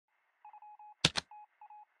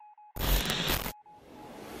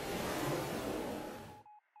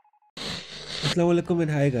Assalamualaikum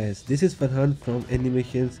and hi guys, this is Farhan from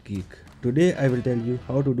Animations Geek. Today I will tell you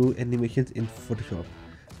how to do animations in Photoshop.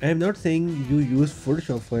 I am not saying you use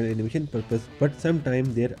Photoshop for animation purpose, but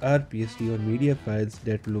sometimes there are PSD or media files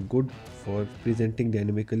that look good for presenting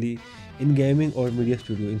dynamically in gaming or media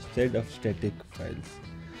studio instead of static files.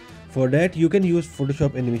 For that you can use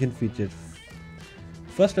Photoshop animation features.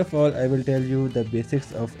 First of all, I will tell you the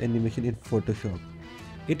basics of animation in Photoshop.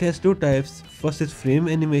 It has two types. First is frame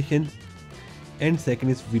animation and second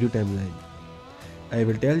is video timeline. I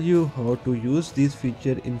will tell you how to use these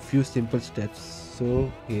features in few simple steps.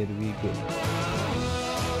 So here we go.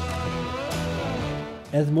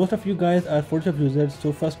 As most of you guys are Photoshop users,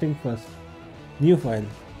 so first thing first, new file.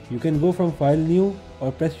 You can go from file new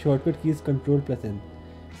or press shortcut keys Ctrl plus N.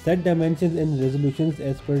 Set dimensions and resolutions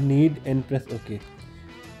as per need and press OK.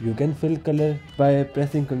 You can fill color by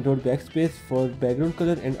pressing Ctrl backspace for background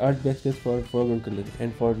color and Alt backspace for foreground color,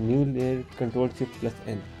 and for new layer Ctrl Shift plus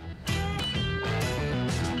N.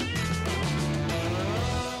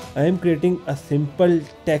 I am creating a simple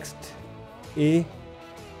text A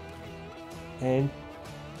and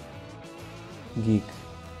geek,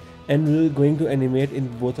 and we are going to animate in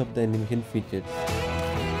both of the animation features.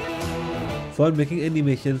 For making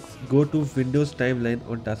animations, go to Windows timeline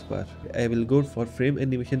on taskbar. I will go for frame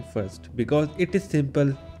animation first because it is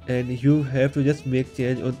simple and you have to just make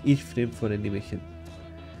change on each frame for animation.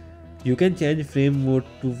 You can change frame mode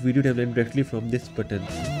to video timeline directly from this button.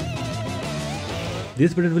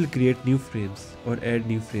 This button will create new frames or add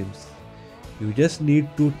new frames. You just need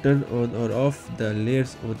to turn on or off the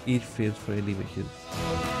layers on each frame for animations.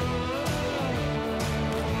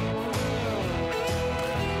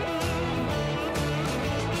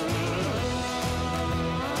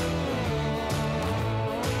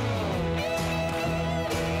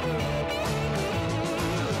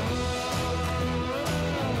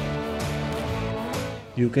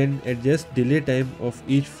 You can adjust delay time of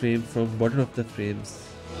each frame from bottom of the frames.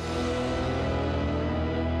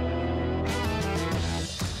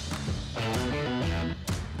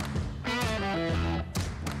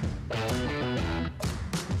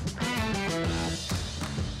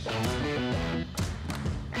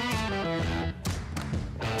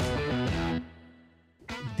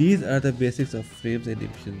 These are the basics of frames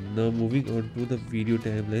animation. Now moving on to the video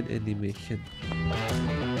timeline animation.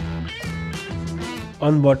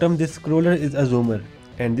 On bottom, this scroller is a zoomer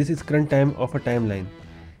and this is current time of a timeline.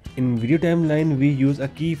 In video timeline, we use a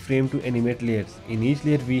keyframe to animate layers. In each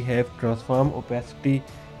layer, we have transform, opacity,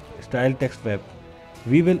 style, text web.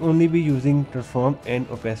 We will only be using transform and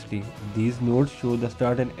opacity. These nodes show the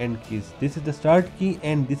start and end keys. This is the start key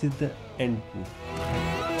and this is the end key.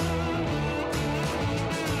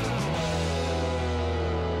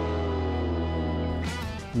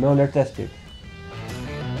 Now let's test it.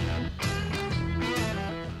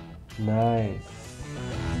 Nice.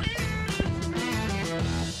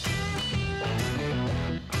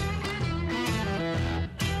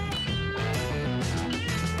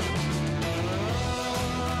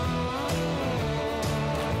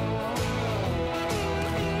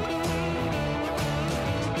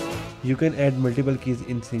 You can add multiple keys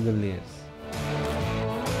in single layers.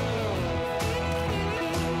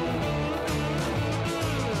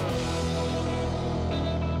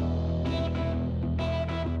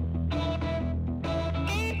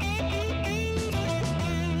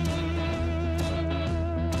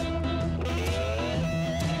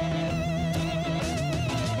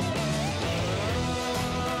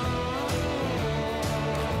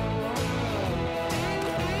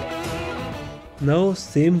 Now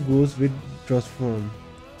same goes with transform.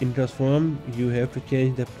 In transform you have to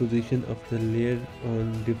change the position of the layer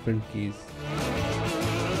on different keys,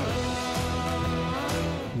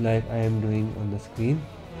 like I am doing on the screen.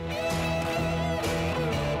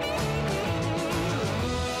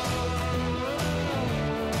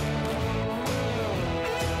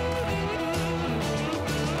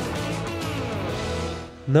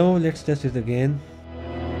 Now let's test it again.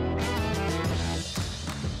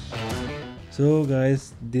 So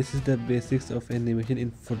guys, this is the basics of animation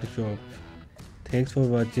in Photoshop. Thanks for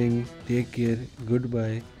watching, take care,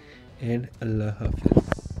 goodbye and Allah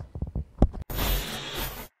Hafiz.